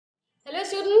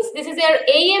students, this is your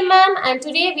AM ma'am and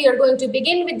today we are going to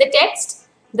begin with the text,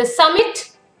 The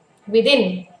Summit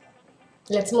Within.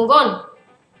 Let's move on.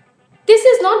 This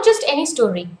is not just any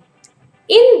story.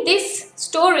 In this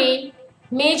story,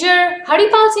 Major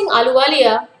Haripal Singh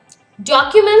Ahluwalia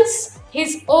documents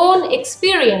his own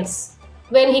experience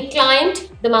when he climbed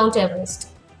the Mount Everest.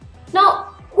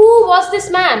 Now, who was this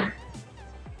man?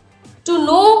 To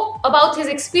know about his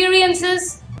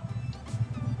experiences,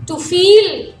 to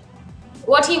feel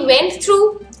what he went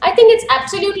through, I think it's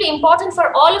absolutely important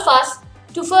for all of us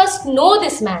to first know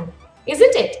this man,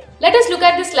 isn't it? Let us look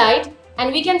at the slide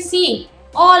and we can see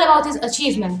all about his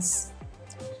achievements.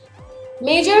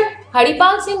 Major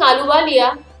Haripal Singh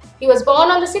Ahluwalia, he was born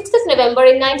on the 6th of November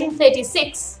in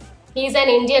 1936. He is an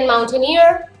Indian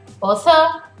mountaineer,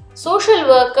 author, social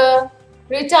worker,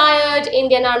 retired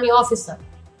Indian Army officer.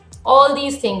 All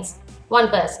these things, one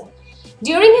person.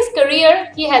 During his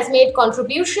career, he has made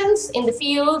contributions in the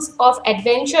fields of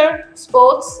adventure,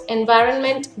 sports,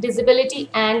 environment, disability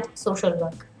and social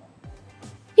work.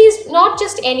 He is not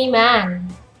just any man.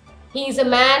 He is a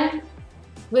man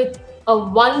with a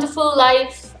wonderful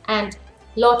life and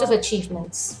lot of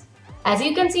achievements. As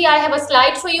you can see, I have a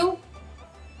slide for you.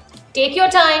 Take your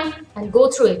time and go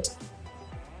through it.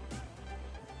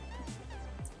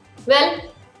 Well,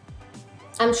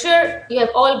 I'm sure you have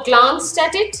all glanced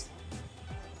at it.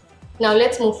 Now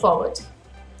let's move forward.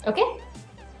 Okay?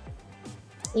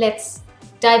 Let's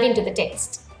dive into the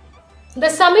text. The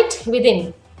Summit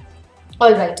Within.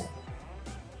 Alright.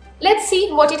 Let's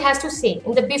see what it has to say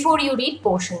in the before you read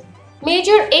portion.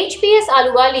 Major HPS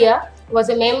Ahluwalia was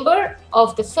a member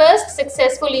of the first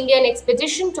successful Indian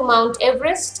expedition to Mount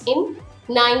Everest in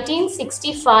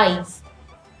 1965.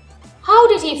 How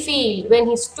did he feel when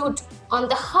he stood on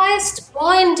the highest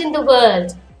point in the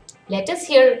world? Let us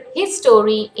hear his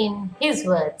story in his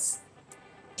words.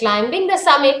 Climbing the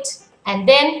summit and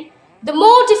then the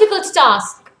more difficult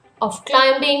task of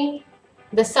climbing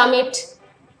the summit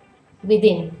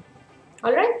within.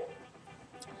 Alright?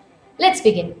 Let's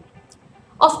begin.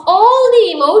 Of all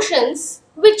the emotions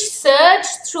which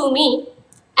surged through me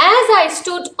as I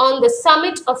stood on the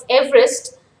summit of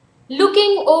Everest,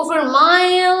 looking over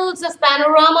miles of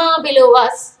panorama below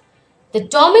us, the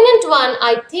dominant one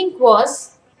I think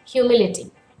was humility.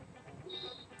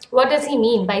 What does he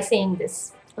mean by saying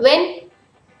this? When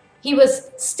he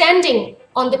was standing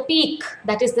on the peak,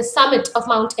 that is the summit of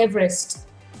Mount Everest,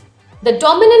 the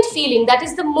dominant feeling, that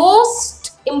is the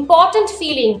most important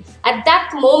feeling at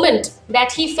that moment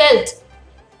that he felt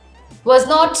was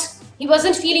not, he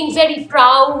wasn't feeling very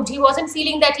proud, he wasn't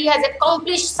feeling that he has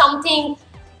accomplished something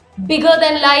bigger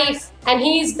than life and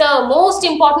he is the most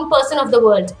important person of the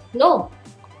world. No,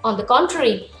 on the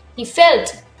contrary, he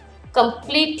felt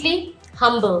completely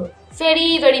humble,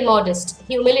 very, very modest,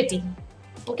 humility.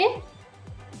 Okay?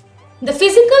 The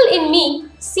physical in me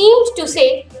seemed to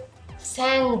say,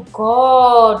 thank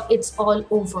God it's all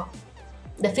over.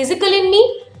 The physical in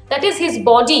me, that is his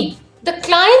body, the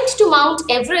climb to Mount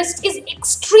Everest is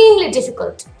extremely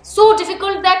difficult. So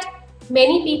difficult that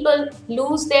many people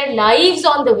lose their lives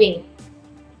on the way.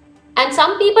 And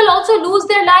some people also lose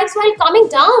their lives while coming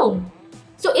down.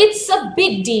 So it's a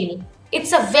big deal.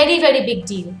 It's a very, very big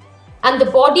deal. And the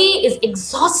body is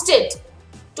exhausted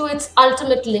to its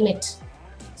ultimate limit.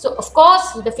 So of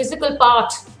course, the physical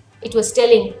part, it was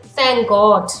telling, thank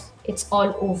God, it's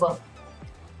all over.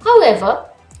 However,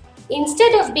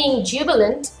 instead of being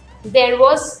jubilant, there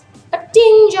was a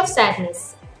tinge of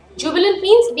sadness. Jubilant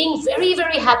means being very,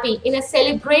 very happy in a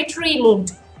celebratory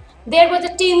mood. There was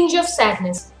a tinge of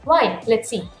sadness. Why? Let's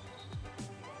see.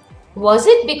 Was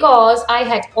it because I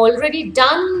had already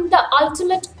done the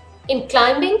ultimate in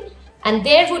climbing and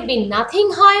there would be nothing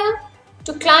higher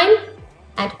to climb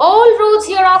and all roads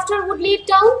hereafter would lead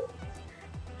down?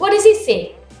 What does he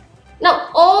say?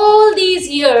 Now, all these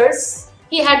years,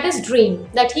 he had this dream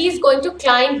that he is going to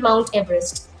climb Mount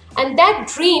Everest. And that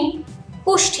dream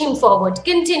pushed him forward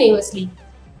continuously.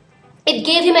 It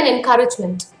gave him an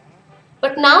encouragement.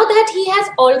 But now that he has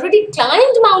already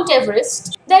climbed Mount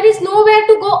Everest, there is nowhere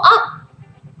to go up.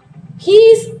 He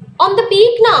is on the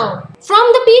peak now.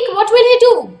 From the peak, what will he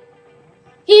do?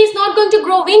 He is not going to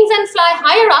grow wings and fly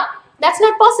higher up. That's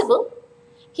not possible.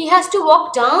 He has to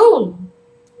walk down.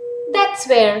 That's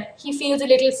where he feels a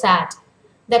little sad.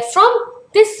 That from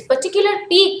this particular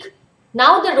peak,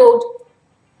 now the road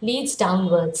leads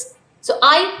downwards. So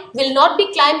I will not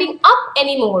be climbing up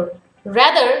anymore.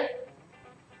 Rather,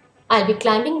 I'll be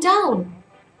climbing down.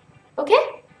 Okay?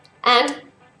 And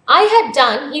I had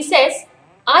done, he says,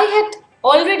 I had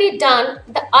already done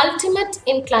the ultimate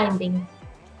in climbing.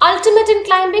 ultimate in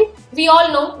climbing. We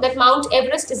all know that Mount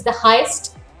Everest is the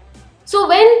highest. So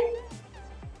when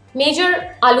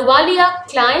Major Ahluwalia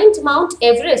climbed Mount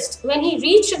Everest, when he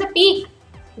reached the peak,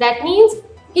 that means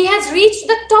he has reached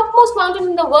the topmost mountain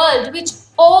in the world, which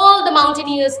all the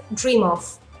mountaineers dream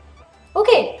of.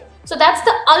 Okay, so that's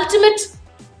the ultimate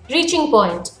reaching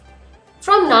point.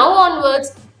 From now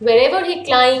onwards, wherever he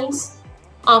climbs,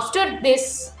 after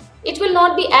this, it will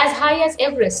not be as high as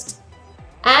Everest.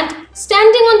 And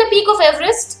standing on the peak of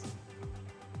Everest,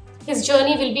 his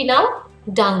journey will be now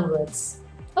downwards.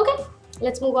 Okay,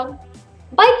 let's move on.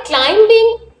 By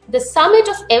climbing the summit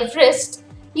of Everest,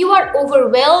 you are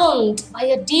overwhelmed by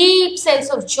a deep sense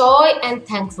of joy and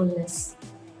thankfulness.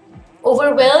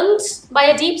 Overwhelmed by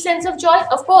a deep sense of joy?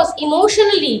 Of course,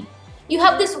 emotionally, you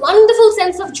have this wonderful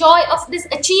sense of joy of this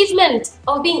achievement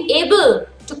of being able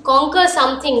to conquer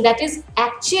something that is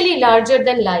actually larger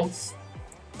than life.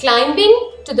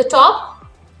 Climbing to the top,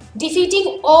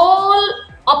 defeating all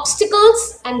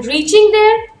obstacles and reaching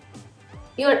there,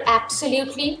 you're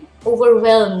absolutely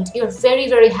overwhelmed. You're very,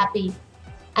 very happy.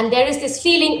 And there is this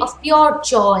feeling of pure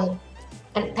joy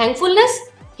and thankfulness.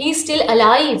 He's still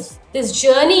alive. This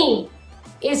journey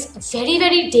is very,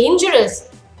 very dangerous.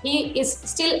 He is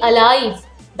still alive.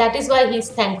 That is why he's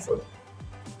thankful.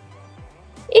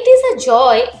 It is a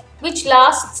joy which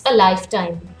lasts a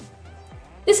lifetime.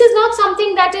 This is not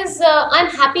something that is, I'm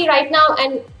happy right now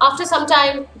and after some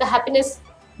time the happiness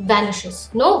vanishes.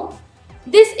 No,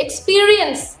 this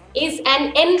experience is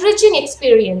an enriching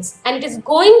experience and it is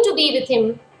going to be with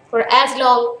him for as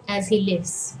long as he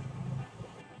lives.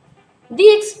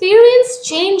 The experience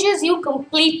changes you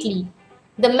completely.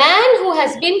 The man who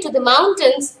has been to the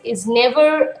mountains is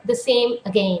never the same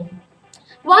again.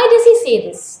 Why does he say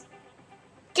this?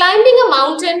 Climbing a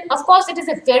mountain, of course, it is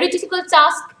a very difficult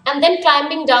task, and then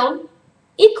climbing down,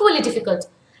 equally difficult.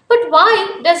 But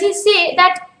why does he say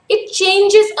that it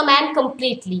changes a man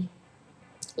completely?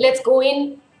 Let's go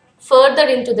in further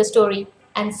into the story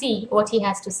and see what he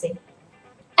has to say. As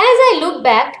I look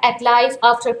back at life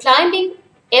after climbing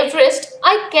Everest,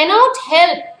 I cannot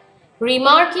help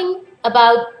remarking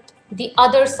about the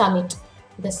other summit,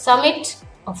 the summit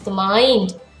of the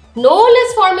mind, no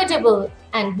less formidable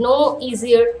and no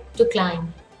easier to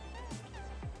climb.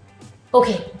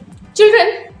 Okay,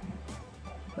 children,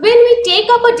 when we take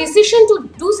up a decision to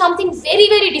do something very,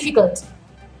 very difficult,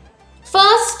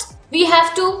 first we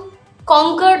have to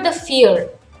conquer the fear,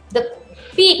 the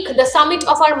peak, the summit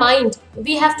of our mind.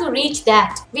 We have to reach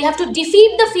that. We have to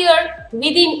defeat the fear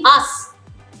within us.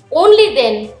 Only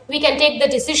then we can take the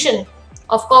decision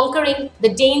of conquering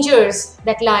the dangers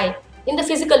that lie in the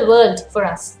physical world for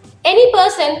us. Any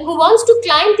person who wants to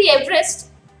climb the Everest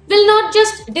will not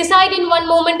just decide in one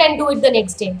moment and do it the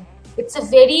next day. It's a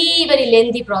very, very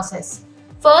lengthy process.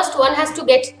 First, one has to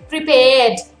get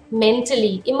prepared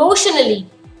mentally, emotionally,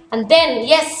 and then,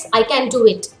 yes, I can do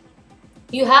it.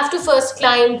 You have to first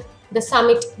climb the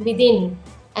summit within,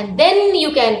 and then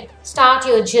you can start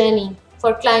your journey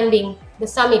for climbing the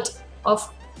summit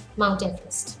of Mount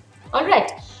Everest.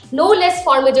 Alright, no less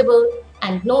formidable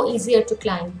and no easier to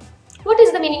climb. What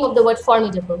is the meaning of the word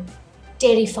formidable?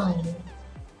 Terrifying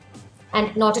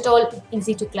and not at all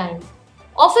easy to climb.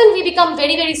 Often we become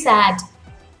very, very sad,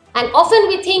 and often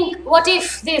we think, what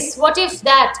if this, what if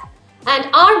that,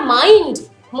 and our mind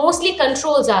mostly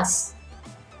controls us.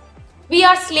 We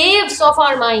are slaves of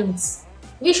our minds.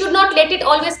 We should not let it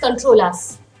always control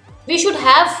us. We should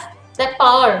have that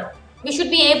power. We should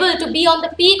be able to be on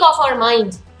the peak of our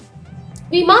mind.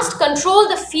 We must control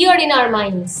the fear in our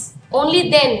minds. Only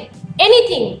then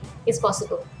anything is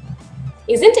possible.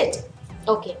 Isn't it?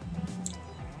 Okay.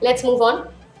 Let's move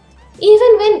on.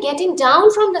 Even when getting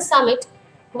down from the summit,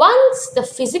 once the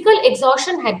physical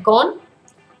exhaustion had gone,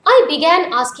 I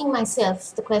began asking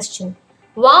myself the question,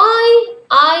 why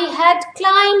I had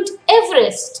climbed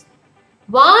Everest?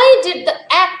 Why did the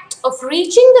act of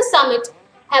reaching the summit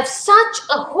have such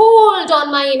a hold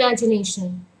on my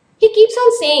imagination? He keeps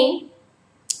on saying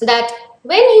that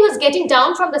when he was getting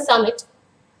down from the summit,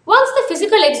 once the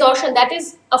physical exhaustion, that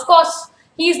is, of course,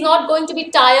 he is not going to be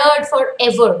tired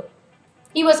forever.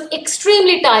 He was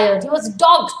extremely tired. He was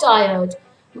dog tired.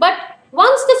 But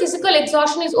once the physical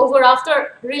exhaustion is over,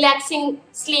 after relaxing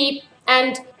sleep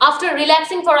and after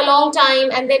relaxing for a long time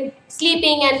and then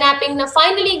sleeping and napping, now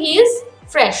finally he is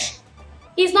fresh.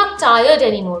 He is not tired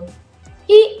anymore.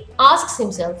 He asks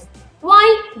himself,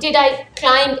 why did I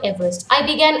climb Everest? I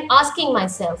began asking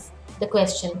myself the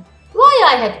question, why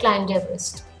I had climbed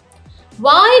Everest?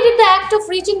 Why did the act of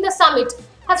reaching the summit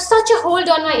have such a hold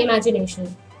on my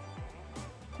imagination?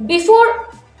 Before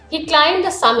he climbed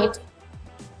the summit,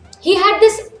 he had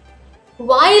this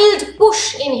wild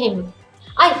push in him.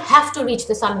 I have to reach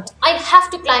the summit. I have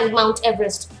to climb Mount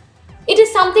Everest. It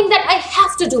is something that I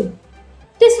have to do.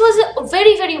 This was a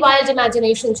very, very wild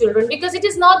imagination, children, because it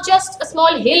is not just a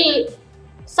small hill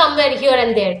somewhere here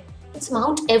and there. It's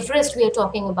Mount Everest we are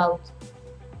talking about,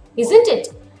 isn't it?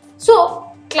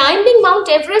 So, climbing Mount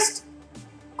Everest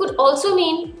could also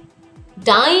mean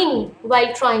dying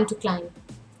while trying to climb.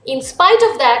 In spite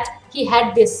of that, he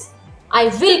had this, I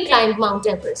will climb Mount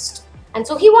Everest. And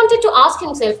so he wanted to ask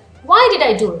himself, why did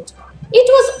I do it? It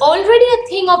was already a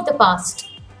thing of the past,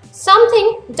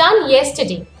 something done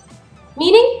yesterday.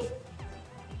 Meaning,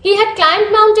 he had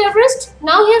climbed Mount Everest,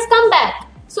 now he has come back.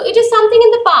 So it is something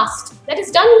in the past that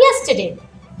is done yesterday.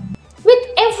 With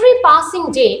every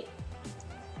passing day,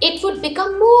 it would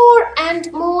become more and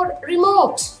more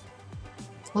remote.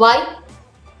 Why?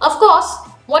 Of course,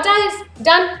 what I have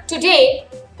done today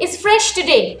is fresh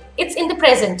today. It's in the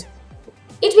present.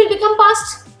 It will become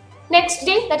past next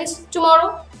day, that is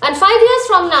tomorrow. And 5 years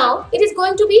from now, it is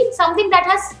going to be something that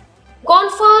has gone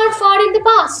far, far in the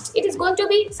past. It is going to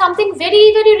be something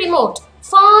very, very remote,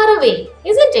 far away,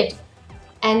 isn't it?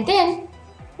 And then,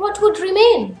 what would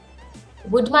remain?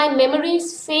 Would my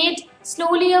memories fade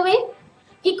slowly away?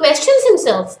 He questions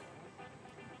himself.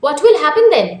 What will happen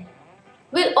then?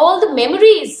 Will all the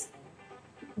memories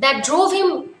that drove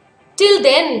him till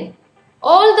then,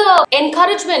 all the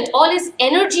encouragement, all his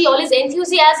energy, all his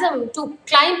enthusiasm to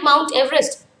climb Mount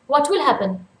Everest, what will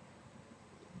happen?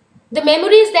 The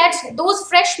memories those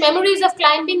fresh memories of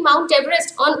climbing Mount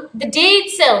Everest on the day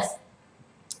itself,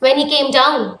 when he came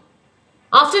down,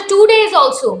 after 2 days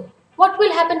also, what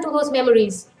will happen to those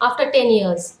memories after 10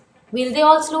 years? Will they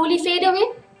all slowly fade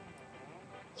away?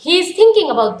 He is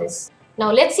thinking about this.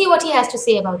 Now let's see what he has to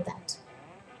say about that.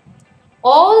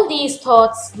 All these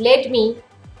thoughts led me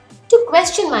to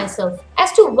question myself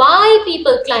as to why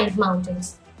people climb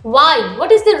mountains. Why?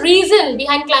 What is the reason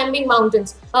behind climbing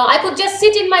mountains? I could just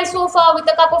sit in my sofa with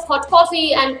a cup of hot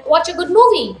coffee and watch a good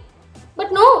movie.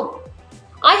 But no,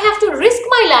 I have to risk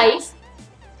my life.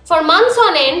 For months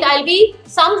on end, I'll be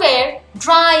somewhere,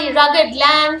 dry, rugged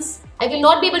lands. I will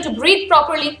not be able to breathe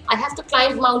properly. I have to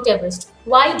climb Mount Everest.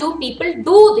 Why do people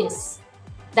do this?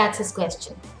 That's his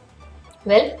question.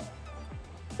 Well,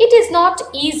 it is not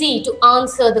easy to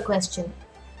answer the question.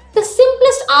 The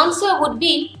simplest answer would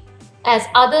be, as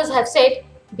others have said,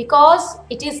 because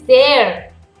it is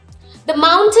there. The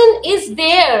mountain is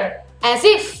there, as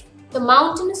if the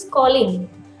mountain is calling.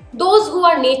 Those who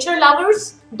are nature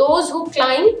lovers, those who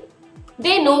climb,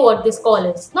 they know what this call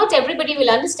is. Not everybody will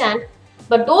understand,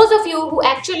 but those of you who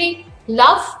actually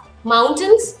love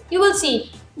mountains, you will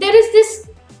see there is this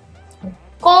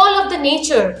call of the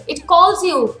nature. It calls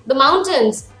you, the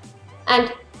mountains,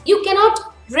 and you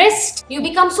cannot rest. You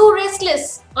become so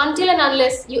restless until and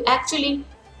unless you actually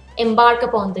embark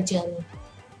upon the journey.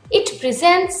 It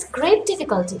presents great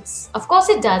difficulties. Of course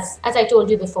it does, as I told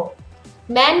you before.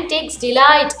 Man takes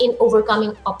delight in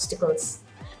overcoming obstacles.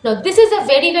 Now this is a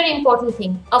very, very important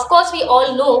thing. Of course we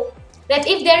all know that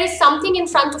if there is something in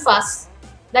front of us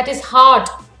that is hard,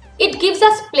 it gives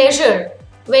us pleasure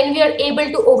when we are able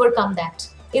to overcome that,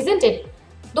 isn't it?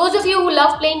 Those of you who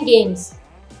love playing games,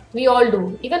 we all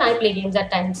do. Even I play games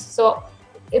at times. So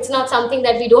it's not something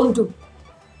that we don't do.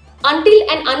 Until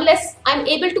and unless I'm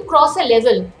able to cross a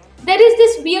level, there is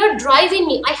this weird drive in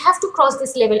me. I have to cross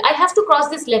this level. I have to cross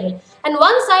this level. And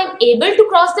once I'm able to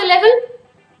cross the level,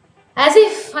 as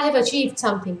if I have achieved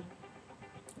something.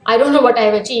 I don't know what I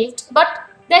have achieved, but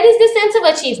there is this sense of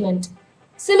achievement.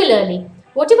 Similarly,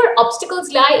 whatever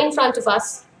obstacles lie in front of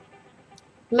us,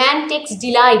 man takes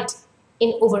delight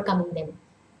in overcoming them.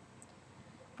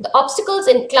 The obstacles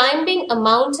in climbing a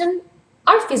mountain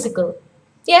are physical.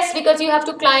 Yes, because you have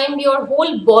to climb, your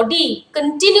whole body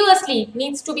continuously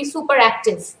needs to be super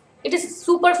active. It is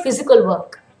super physical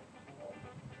work.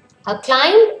 A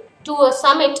climb to a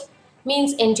summit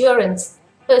means endurance,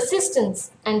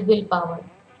 persistence, and willpower.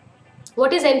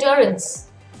 What is endurance?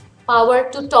 Power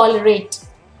to tolerate.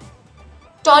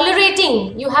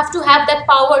 Tolerating, you have to have that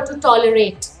power to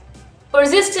tolerate.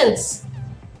 Persistence,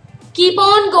 keep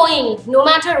on going no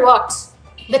matter what.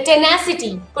 The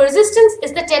tenacity, persistence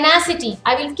is the tenacity.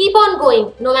 I will keep on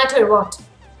going no matter what.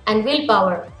 And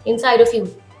willpower inside of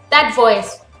you, that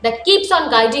voice that keeps on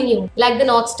guiding you like the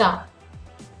North Star.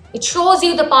 It shows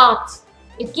you the path.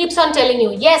 It keeps on telling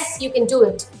you, yes, you can do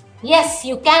it. Yes,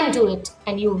 you can do it,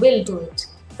 and you will do it.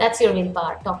 That's your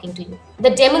willpower talking to you. The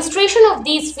demonstration of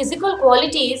these physical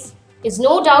qualities is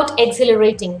no doubt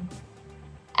exhilarating,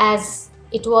 as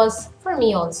it was for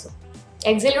me also.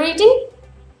 Exhilarating?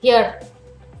 Here,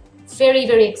 very,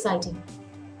 very exciting.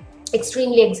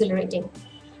 Extremely exhilarating.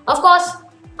 Of course,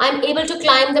 I'm able to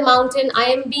climb the mountain. I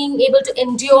am being able to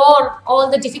endure all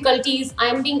the difficulties. I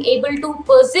am being able to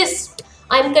persist.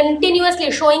 I'm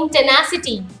continuously showing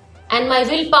tenacity and my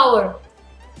willpower.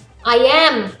 I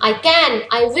am, I can,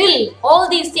 I will, all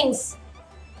these things.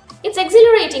 It's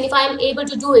exhilarating if I am able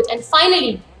to do it. And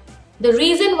finally, the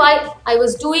reason why I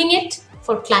was doing it,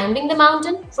 for climbing the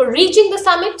mountain, for reaching the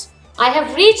summit, I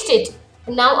have reached it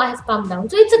and now I have come down.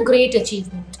 So it's a great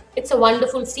achievement. It's a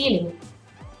wonderful feeling.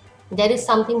 There is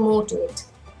something more to it.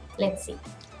 Let's see.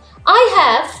 I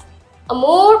have a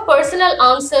more personal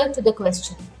answer to the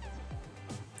question.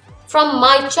 From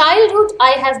my childhood,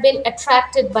 I have been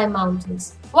attracted by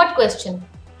mountains. What question?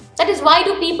 That is, why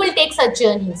do people take such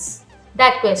journeys?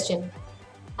 That question.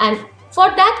 And for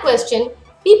that question,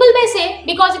 people may say,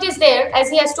 because it is there, as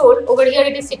he has told, over here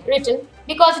it is written,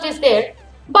 because it is there.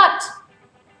 But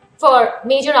for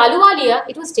Major Ahluwalia,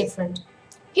 it was different.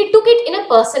 He took it in a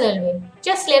personal way.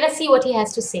 Just let us see what he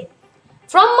has to say.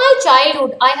 From my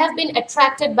childhood, I have been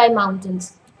attracted by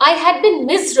mountains. I had been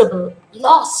miserable,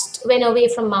 lost when away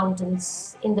from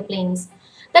mountains in the plains.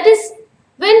 That is,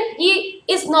 when he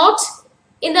is not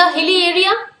in the hilly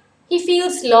area, he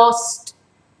feels lost,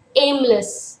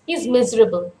 aimless, he is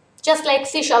miserable, just like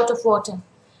fish out of water.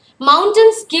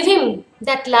 Mountains give him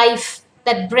that life,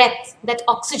 that breath, that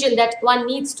oxygen that one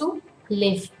needs to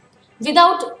live.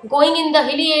 Without going in the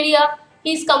hilly area,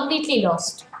 he is completely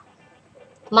lost.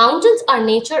 Mountains are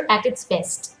nature at its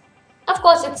best. Of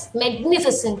course, it's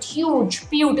magnificent, huge,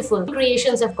 beautiful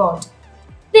creations of God.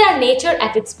 They are nature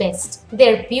at its best.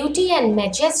 Their beauty and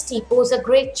majesty pose a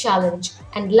great challenge.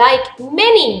 And like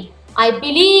many, I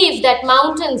believe that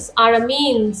mountains are a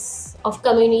means of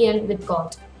communion with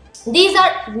God. These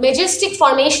are majestic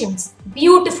formations,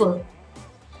 beautiful.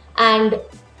 And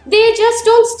they just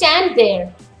don't stand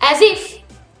there. As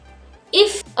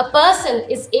if a person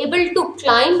is able to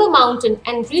climb a mountain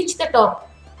and reach the top,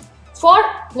 for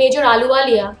Major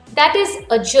Ahluwalia, that is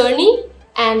a journey,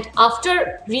 and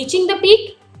after reaching the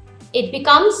peak, it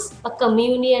becomes a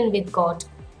communion with God.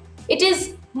 It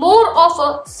is more of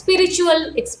a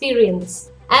spiritual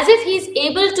experience, as if he is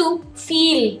able to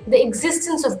feel the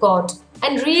existence of God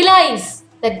and realize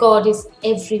that God is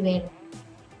everywhere.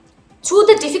 Through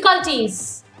the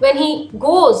difficulties, when he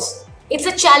goes, it's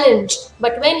a challenge,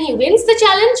 but when he wins the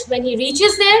challenge, when he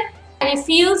reaches there, and he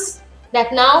feels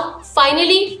that now,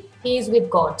 finally, he is with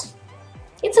God.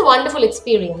 It's a wonderful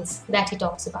experience that he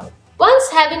talks about. Once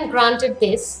having granted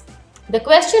this, the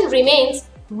question remains,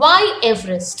 why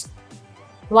Everest?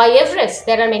 Why Everest?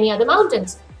 There are many other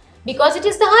mountains. Because it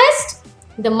is the highest,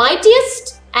 the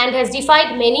mightiest, and has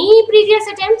defied many previous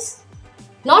attempts.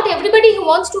 Not everybody who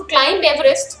wants to climb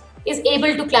Everest is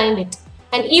able to climb it.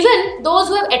 And even those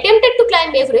who have attempted to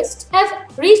climb Everest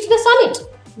have reached the summit.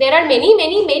 There are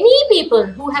many people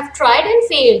who have tried and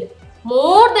failed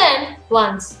more than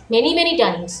once, many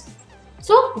times.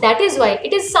 So that is why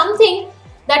it is something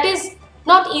that is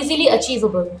not easily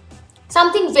achievable.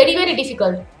 Something very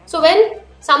difficult. So when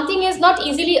something is not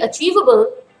easily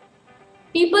achievable,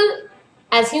 people,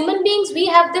 as human beings, we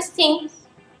have this thing,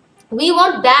 we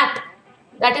want that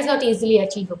is not easily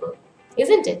achievable,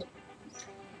 isn't it?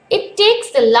 It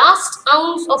takes the last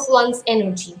ounce of one's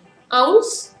energy.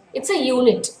 Ounce, it's a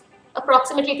unit,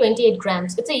 approximately 28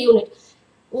 grams. It's a unit.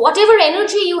 Whatever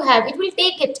energy you have, it will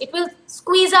take it. It will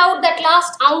squeeze out that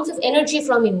last ounce of energy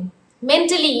from you.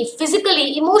 Mentally,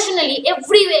 physically, emotionally,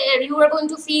 everywhere you are going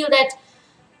to feel that,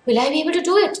 will I be able to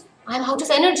do it? I'm out of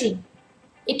energy.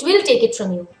 It will take it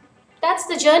from you. That's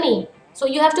the journey. So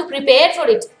you have to prepare for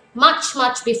it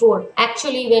much before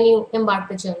actually when you embark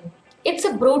the journey. It's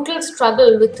a brutal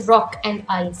struggle with rock and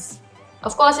ice.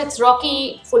 Of course, it's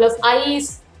rocky, full of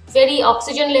ice,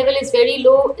 oxygen level is very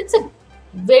low. It's a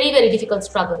very difficult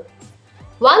struggle.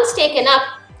 Once taken up,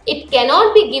 it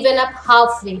cannot be given up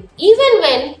halfway, even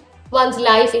when one's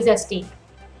life is at stake.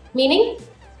 Meaning,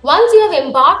 once you have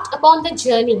embarked upon the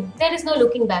journey, there is no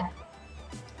looking back.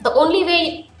 The only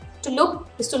way to look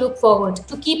is to look forward,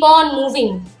 to keep on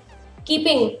moving,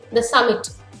 keeping the summit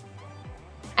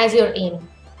as your aim.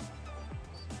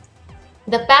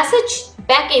 The passage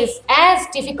back is as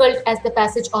difficult as the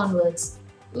passage onwards.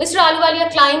 Mr.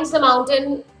 Ahluwalia climbs the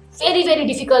mountain, very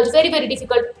difficult, very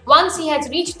difficult. Once he has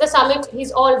reached the summit,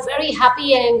 he's all very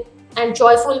happy and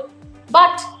joyful.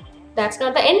 But that's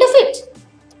not the end of it.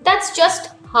 That's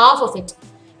just half of it.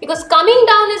 Because coming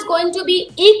down is going to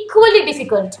be equally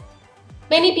difficult.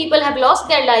 Many people have lost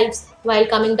their lives while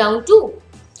coming down too.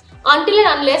 Until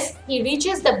and unless he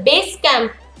reaches the base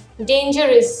camp, danger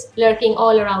is lurking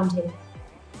all around him.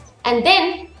 And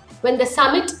then, when the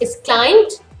summit is climbed,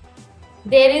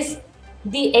 there is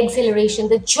the exhilaration,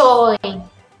 the joy,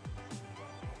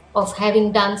 of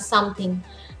having done something.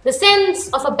 The sense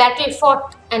of a battle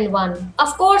fought and won.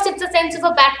 Of course, it's a sense of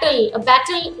a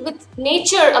battle with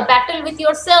nature, a battle with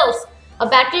yourself, a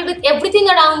battle with everything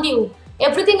around you.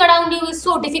 Everything around you is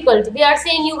so difficult. They are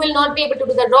saying you will not be able to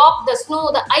do the rock, the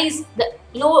snow, the ice, the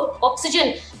low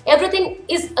oxygen. Everything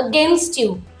is against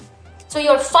you. So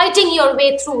you're fighting your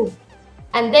way through.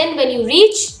 And then when you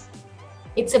reach,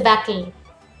 it's a battle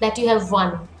that you have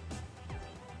won.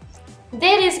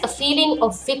 There is a feeling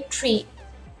of victory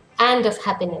and of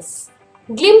happiness.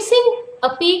 Glimpsing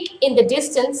a peak in the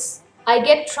distance, I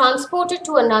get transported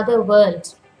to another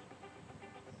world.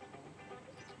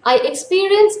 I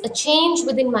experience a change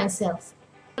within myself.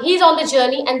 He's on the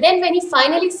journey, and then when he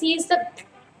finally sees the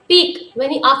peak,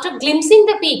 after glimpsing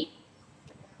the peak,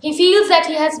 he feels that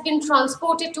he has been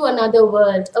transported to another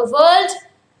world, a world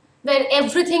where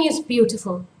everything is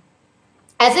beautiful,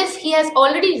 as if he has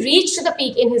already reached the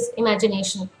peak in his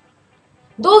imagination.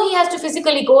 Though he has to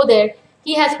physically go there,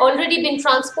 he has already been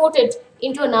transported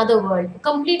into another world, a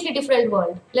completely different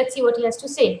world. Let's see what he has to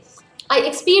say. I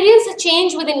experience a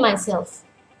change within myself,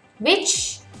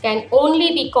 which can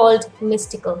only be called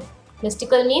mystical.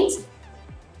 Mystical means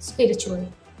spiritual.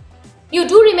 You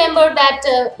do remember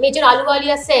that Major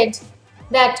Ahluwalia said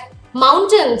that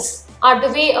mountains are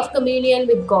the way of communion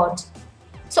with God.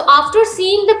 So after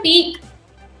seeing the peak,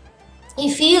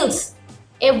 he feels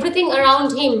everything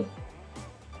around him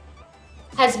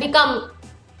has become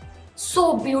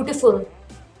so beautiful.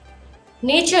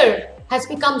 Nature has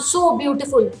become so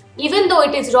beautiful. Even though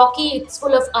it is rocky, it's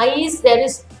full of ice, there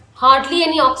is hardly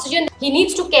any oxygen. He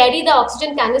needs to carry the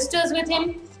oxygen canisters with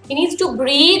him. He needs to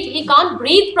breathe. He can't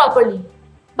breathe properly.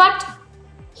 But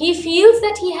he feels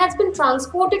that he has been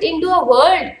transported into a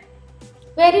world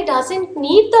where he doesn't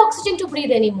need the oxygen to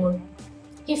breathe anymore.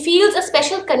 He feels a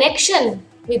special connection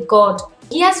with God.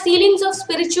 He has feelings of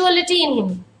spirituality in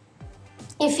him.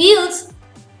 He feels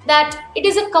that it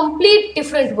is a complete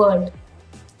different world.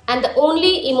 And the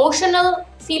only emotional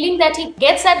feeling that he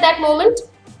gets at that moment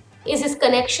is his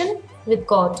connection with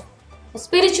God. A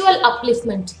spiritual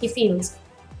upliftment he feels.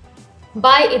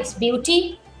 By its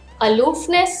beauty,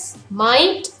 aloofness,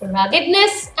 might,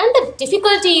 ruggedness, and the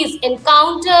difficulties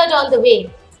encountered on the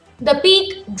way, the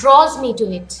peak draws me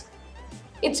to it.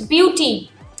 Its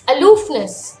beauty,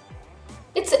 aloofness,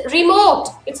 it's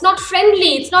remote, it's not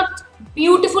friendly, it's not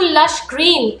beautiful lush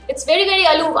green, it's very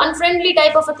aloof, unfriendly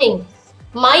type of a thing.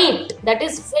 Might, that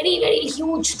is very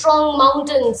huge, strong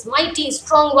mountains, mighty,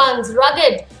 strong ones,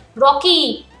 rugged,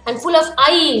 rocky, and full of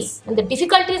ice, and the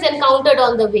difficulties encountered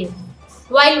on the way.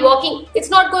 While walking, it's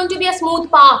not going to be a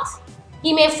smooth path.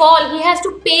 He may fall. He has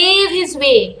to pave his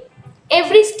way.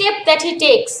 Every step that he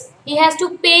takes, he has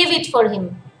to pave it for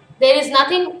him. There is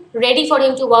nothing ready for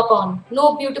him to walk on.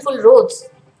 No beautiful roads.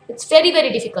 It's very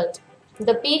difficult.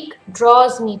 The peak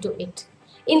draws me to it.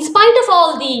 In spite of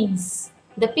all these,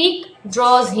 the peak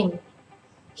draws him.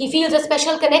 He feels a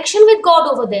special connection with God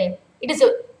over there. It is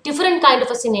a different kind of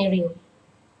a scenario.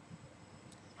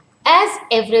 As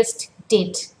Everest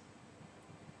did.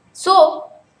 So,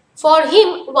 for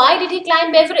him, why did he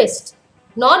climb Everest?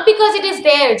 Not because it is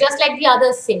there, just like the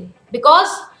others say. Because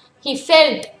he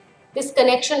felt this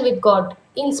connection with God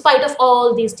in spite of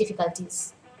all these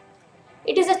difficulties.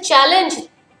 It is a challenge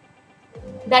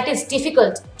that is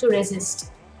difficult to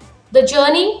resist. The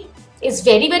journey is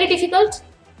very difficult,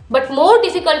 but more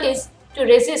difficult is to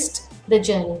resist the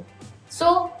journey.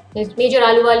 So, Major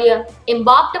Ahluwalia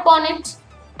embarked upon it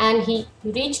and he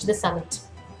reached the summit.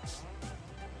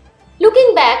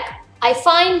 Looking back, I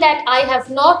find that I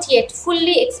have not yet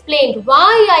fully explained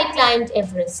why I climbed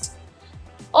Everest.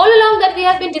 All along that we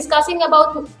have been discussing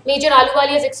about Major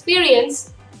Ahluwalia's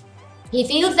experience, he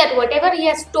feels that whatever he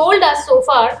has told us so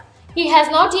far, he has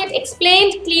not yet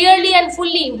explained clearly and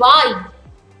fully why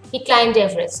he climbed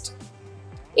Everest.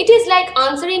 It is like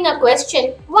answering a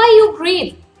question, why you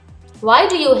breathe? Why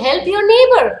do you help your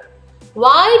neighbor?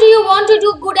 Why do you want to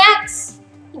do good acts?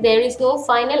 There is no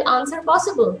final answer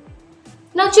possible.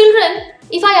 Now children,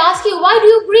 if I ask you, why do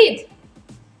you breathe?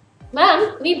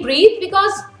 Ma'am, we breathe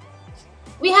because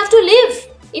we have to live.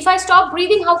 If I stop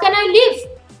breathing, how can I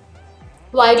live?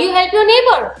 Why do you help your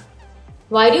neighbor?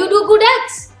 Why do you do good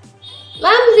acts?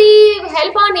 Ma'am, we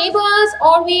help our neighbors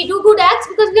or we do good acts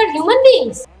because we are human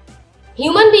beings.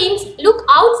 Human beings look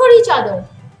out for each other.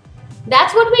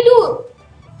 That's what we do.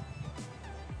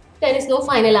 There is no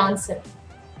final answer,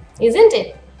 isn't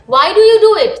it? Why do you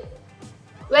do it?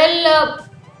 Well,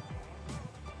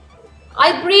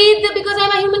 I breathe because I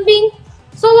am a human being.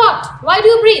 So what? Why do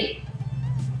you breathe?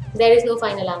 There is no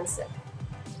final answer.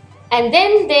 And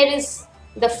then there is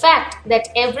the fact that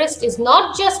Everest is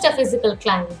not just a physical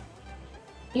climb.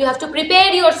 You have to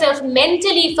prepare yourself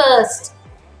mentally first.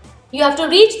 You have to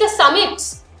reach the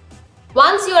summit.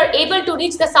 Once you are able to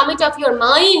reach the summit of your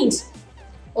mind,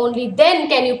 only then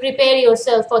can you prepare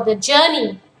yourself for the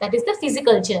journey, that is the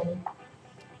physical journey.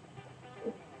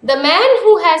 The man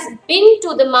who has been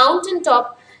to the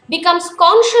mountaintop becomes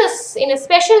conscious in a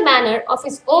special manner of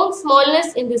his own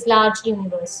smallness in this large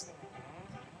universe.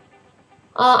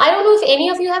 I don't know if any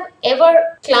of you have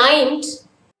ever climbed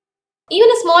even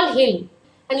a small hill,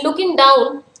 and looking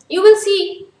down, you will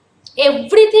see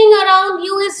everything around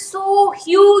you is so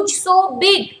huge, so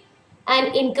big,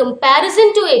 and in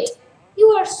comparison to it, you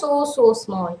are so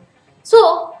small.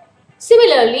 So,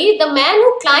 similarly, the man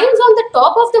who climbs on the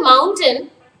top of the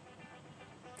mountain,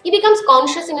 he becomes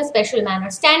conscious in a special manner.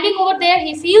 Standing over there,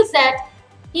 he feels that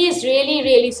he is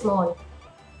really small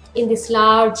in this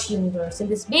large universe, in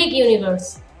this big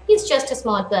universe. He's just a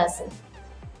small person.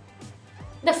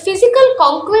 The physical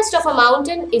conquest of a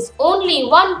mountain is only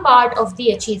one part of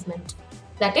the achievement.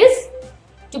 That is,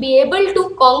 to be able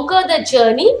to conquer the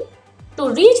journey,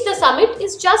 to reach the summit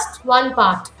is just one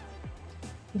part.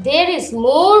 There is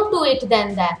more to it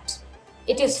than that.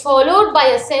 It is followed by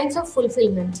a sense of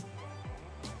fulfillment.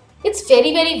 It's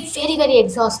very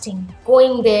exhausting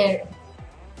going there,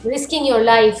 risking your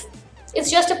life.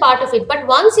 It's just a part of it. But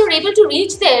once you're able to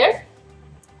reach there,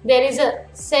 there is a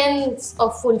sense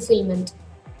of fulfillment.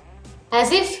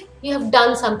 As if you have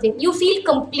done something. You feel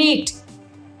complete.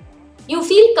 You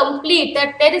feel complete,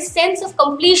 that there is sense of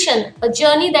completion. A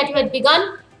journey that you had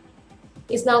begun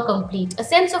is now complete. A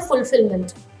sense of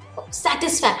fulfillment, of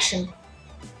satisfaction.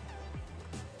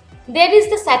 There is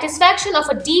the satisfaction of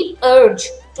a deep urge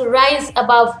to rise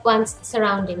above one's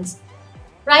surroundings.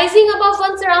 Rising above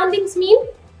one's surroundings mean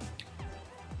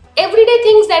everyday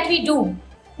things that we do.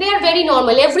 They are very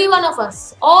normal. Every one of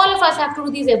us, all of us have to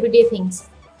do these everyday things.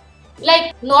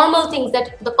 Like normal things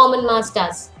that the common mass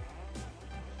does.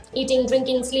 Eating,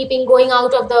 drinking, sleeping, going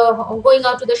out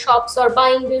to the shops or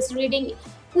buying this, reading.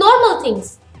 Normal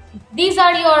things. These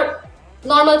are your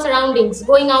normal surroundings.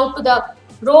 Going out to the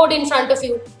road in front of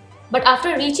you. But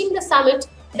after reaching the summit,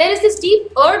 there is this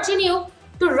deep urge in you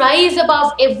to rise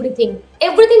above everything.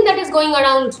 Everything that is going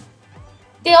around.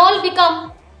 They all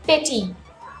become petty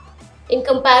in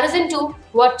comparison to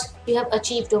what you have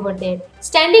achieved over there.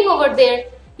 Standing over there,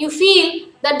 you feel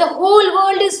that the whole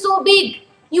world is so big,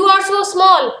 you are so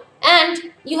small, and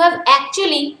you have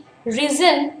actually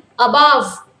risen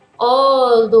above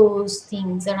all those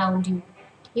things around you.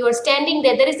 You are standing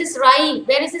there, there is this rise,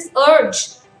 there is this urge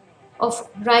of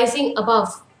rising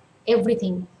above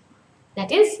everything.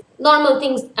 That is, normal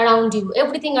things around you,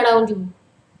 everything around you,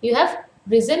 you have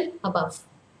risen above.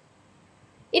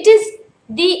 It is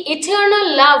the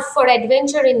eternal love for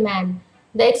adventure in man.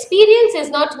 The experience is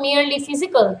not merely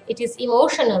physical, it is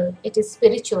emotional, it is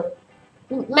spiritual.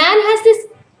 Man has this,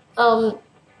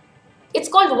 it's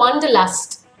called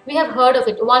wanderlust. We have heard of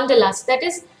it, wanderlust. That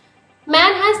is,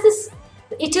 man has this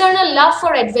eternal love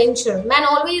for adventure. Man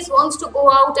always wants to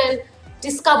go out and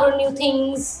discover new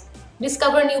things,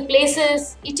 discover new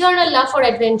places, eternal love for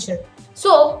adventure.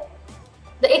 So,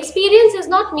 the experience is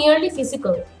not merely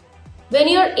physical. When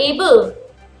you are able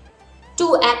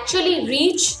to actually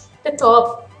reach the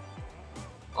top,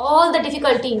 all the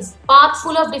difficulties, path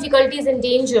full of difficulties and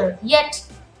danger, yet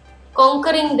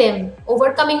conquering them,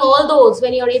 overcoming all those,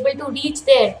 when you are able to reach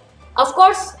there. Of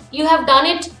course, you have done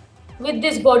it with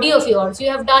this body of yours.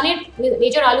 You have done it with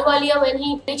Major Ahluwalia when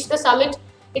he reached the summit.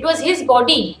 It was his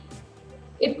body.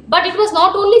 But it was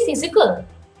not only physical.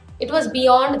 It was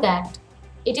beyond that.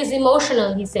 It is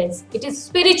emotional, he says. It is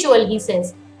spiritual, he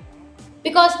says.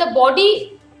 Because the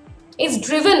body is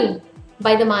driven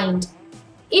by the mind.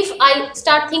 If I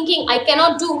start thinking I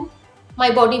cannot do, my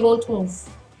body won't move.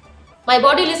 My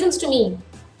body listens to me.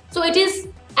 So it is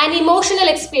an emotional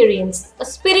experience, a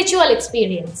spiritual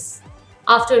experience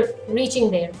after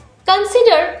reaching there.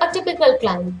 Consider a typical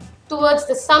climb towards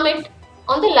the summit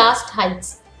on the last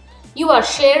heights. You are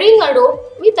sharing a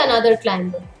rope with another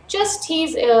climber. Just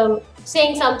he's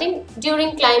saying something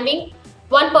during climbing.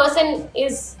 One person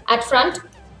is at front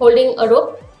holding a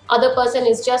rope. Other person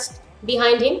is just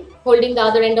behind him holding the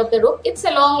other end of the rope. It's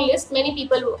a long list. Many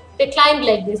people, they climb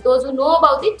like this. Those who know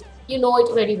about it, you know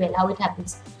it very well how it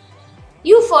happens.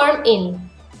 You firm in.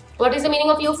 What is the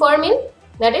meaning of you firm in?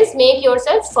 That is, make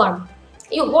yourself firm.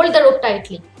 You hold the rope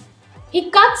tightly. He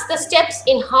cuts the steps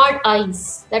in hard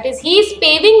ice. That is, he is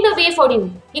paving the way for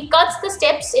you. He cuts the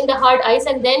steps in the hard ice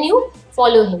and then you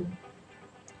follow him.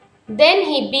 Then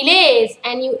he belays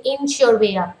and you inch your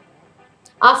way up.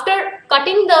 After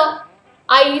cutting the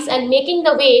ice and making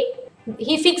the way,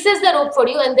 he fixes the rope for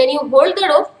you and then you hold the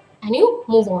rope and you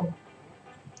move on.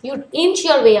 You inch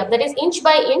your way up. That is, inch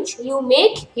by inch, you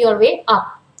make your way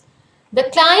up. The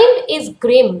climb is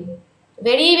grim,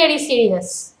 very, very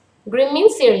serious. Grim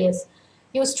means serious.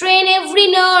 You strain every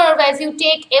nerve as you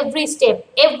take every step.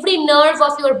 Every nerve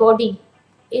of your body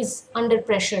is under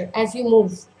pressure as you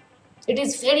move. It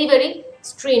is very, very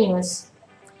strenuous.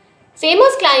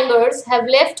 Famous climbers have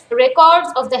left records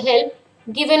of the help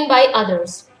given by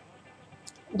others.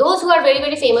 Those who are very,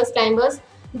 very famous climbers,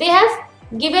 they have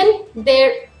given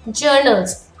their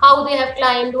journals, how they have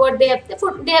climbed, what they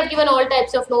have given all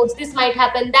types of notes. This might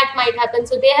happen, that might happen.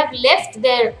 So they have left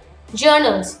their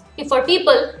journals for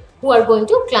people who are going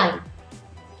to climb.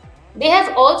 They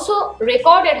have also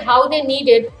recorded how they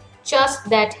needed just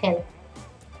that help.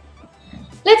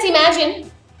 Let's imagine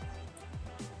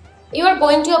you are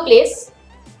going to a place,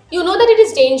 you know that it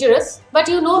is dangerous, but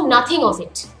you know nothing of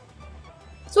it.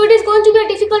 So it is going to be a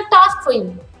difficult task for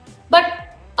you.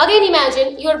 But again,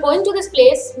 imagine you are going to this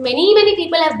place, many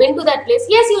people have been to that place.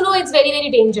 Yes, you know it's very,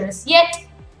 very dangerous. Yet,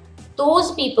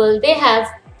 those people, they have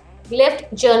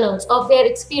left journals of their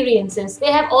experiences.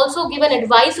 They have also given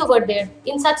advice over there.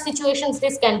 In such situations,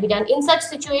 this can be done. In such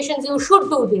situations, you should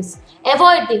do this,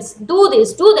 avoid this,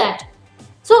 do that.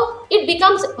 So it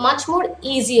becomes much more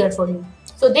easier for you.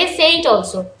 So they say it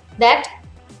also, that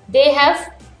they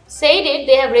have said it,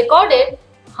 they have recorded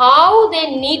how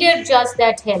they needed just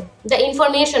that help, the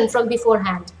information from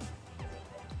beforehand.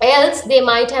 Else they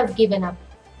might have given up.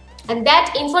 And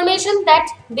that information that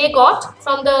they got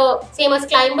from the famous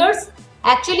climbers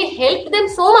actually helped them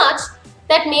so much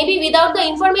that maybe without the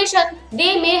information,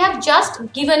 they may have just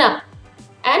given up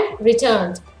and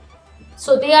returned.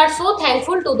 So they are so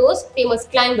thankful to those famous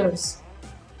climbers.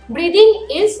 Breathing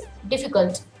is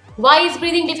difficult. Why is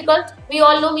breathing difficult? We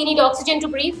all know we need oxygen to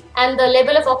breathe, and the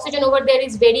level of oxygen over there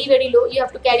is very, very low. You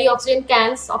have to carry oxygen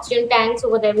cans, oxygen tanks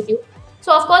over there with you.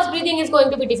 So of course breathing is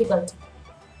going to be difficult.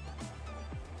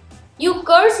 You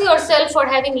curse yourself for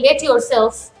having let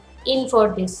yourself in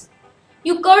for this.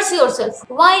 You curse yourself.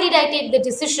 Why did I take the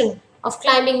decision of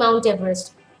climbing Mount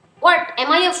Everest? What?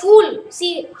 Am I a fool?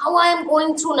 See how I am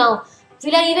going through now.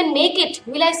 Will I even make it?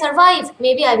 Will I survive?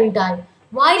 Maybe I will die.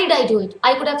 Why did I do it?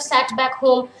 I could have sat back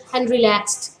home and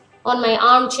relaxed on my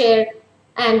armchair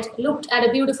and looked at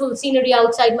a beautiful scenery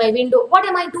outside my window. What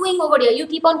am I doing over here? You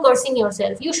keep on cursing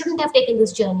yourself. You shouldn't have taken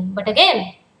this journey. But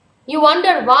again, you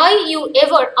wonder why you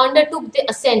ever undertook the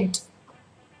ascent.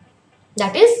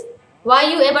 That is, why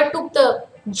you ever took the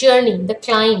journey, the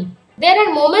climb. There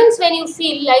are moments when you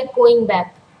feel like going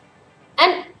back.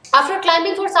 And after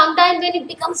climbing for some time, when it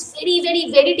becomes very, very,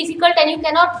 very difficult and you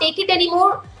cannot take it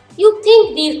anymore, you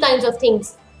think these kinds of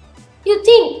things. You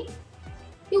think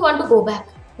you want to go back.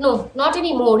 No, not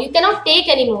anymore. You cannot take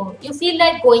anymore. You feel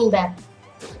like going back.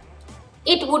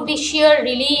 It would be sheer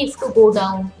relief to go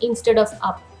down instead of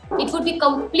up. It would be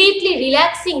completely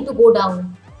relaxing to go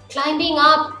down. Climbing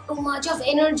up, too much of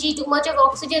energy, too much of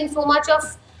oxygen, so much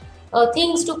of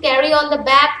things to carry on the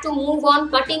back, to move on,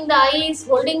 cutting the ice,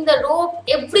 holding the rope.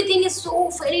 Everything is so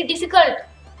very difficult.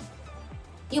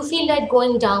 You feel like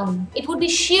going down. It would be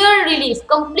sheer relief,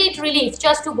 complete relief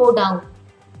just to go down.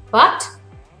 But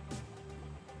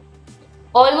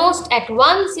almost at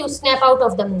once you snap out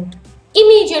of the mood.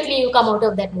 Immediately you come out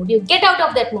of that mood. You get out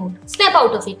of that mood. Snap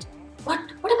out of it. What am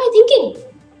I thinking?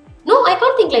 No, I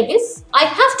can't think like this. I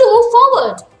have to move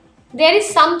forward. There is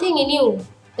something in you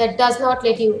that does not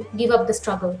let you give up the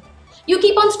struggle. You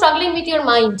keep on struggling with your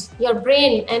mind, your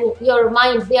brain and your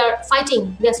mind. They are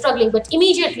fighting, they are struggling. But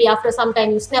immediately after some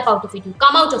time, you snap out of it. You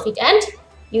come out of it and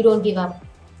you don't give up.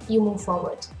 You move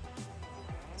forward.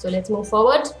 So let's move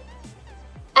forward.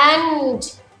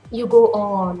 And you go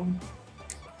on.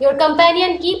 Your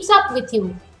companion keeps up with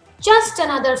you. Just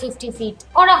another 50 feet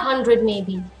or 100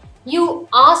 maybe. You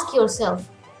ask yourself,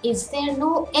 is there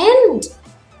no end?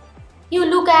 You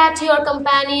look at your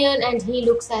companion and he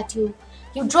looks at you.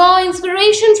 You draw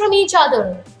inspiration from each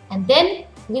other. And then,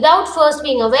 without first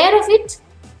being aware of it,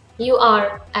 you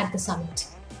are at the summit.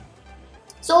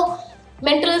 So,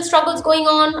 mental struggles going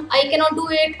on. I cannot do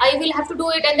it. I will have to do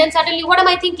it. And then suddenly, what am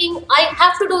I thinking? I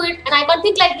have to do it. And I can't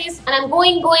think like this. And I'm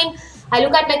going. I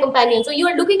look at my companion. So, you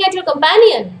are looking at your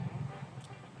companion.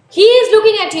 He is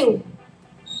looking at you.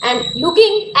 And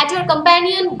looking at your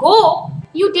companion go,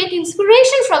 you take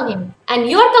inspiration from him. And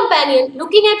your companion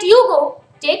looking at you go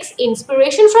takes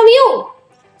inspiration from you.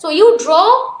 So you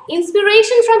draw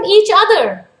inspiration from each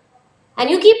other. And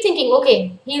you keep thinking,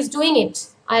 okay, he is doing it.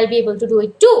 I'll be able to do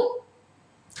it too.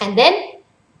 And then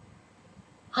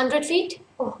 100 feet,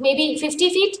 or maybe 50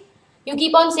 feet, you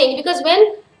keep on saying, because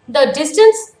when the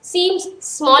distance seems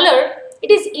smaller, it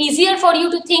is easier for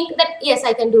you to think that, yes,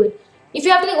 I can do it. If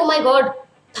you have to think, oh my God,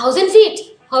 1,000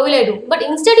 feet, how will I do? But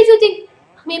instead, if you think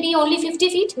maybe only 50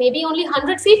 feet, maybe only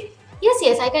 100 feet,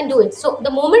 yes, I can do it. So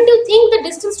the moment you think the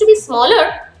distance to be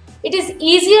smaller, it is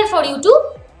easier for you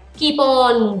to keep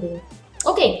on moving.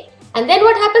 Okay, and then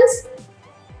what happens?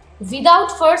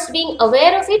 Without first being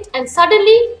aware of it, and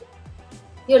suddenly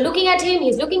you're looking at him,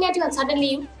 he's looking at you, and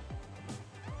suddenly you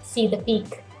see the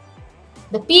peak.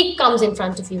 The peak comes in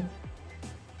front of you.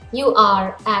 You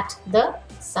are at the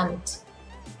summit.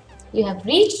 You have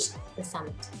reached the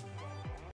summit.